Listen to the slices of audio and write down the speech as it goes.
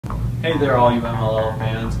Hey there all you MLL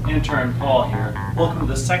fans, intern Paul here. Welcome to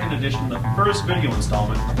the second edition, the first video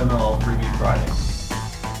installment of MLL Freebie Friday.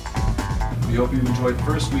 We hope you've enjoyed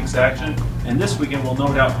first week's action, and this weekend will no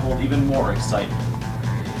doubt hold even more excitement.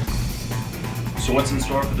 So what's in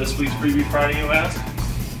store for this week's Freebie Friday, you ask?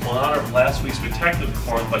 Well, in honor of last week's spectacular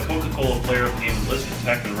performance by Coca-Cola player of the game Blizzard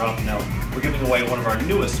Tech and Rob Pannell, we're giving away one of our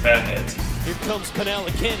newest Fatheads. Here comes Pannell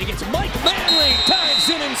again, he gets Mike Manley, dives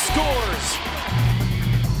in and scores!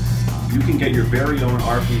 You can get your very own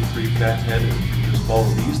RP3 Fathead if you just follow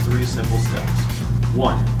these three simple steps.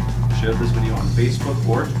 1. Share this video on Facebook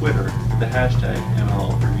or Twitter with the hashtag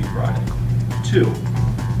MLL Freebie Friday. 2.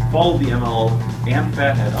 Follow the MLL and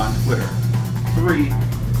Fathead on Twitter. 3.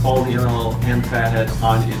 Follow the MLL and Fathead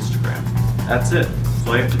on Instagram. That's it. That's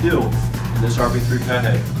all you have to do, and this RP3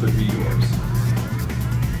 Fathead could be yours.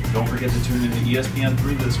 Don't forget to tune into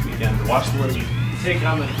ESPN3 this weekend to watch the Lizards take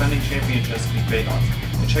on the defending champion Chesapeake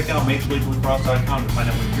Bayhawks. And check out MajorLeagueLacrosse.com to find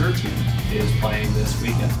out when your team is playing this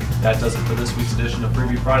weekend. That does it for this week's edition of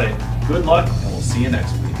Freebie Friday. Good luck, and we'll see you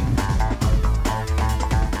next week.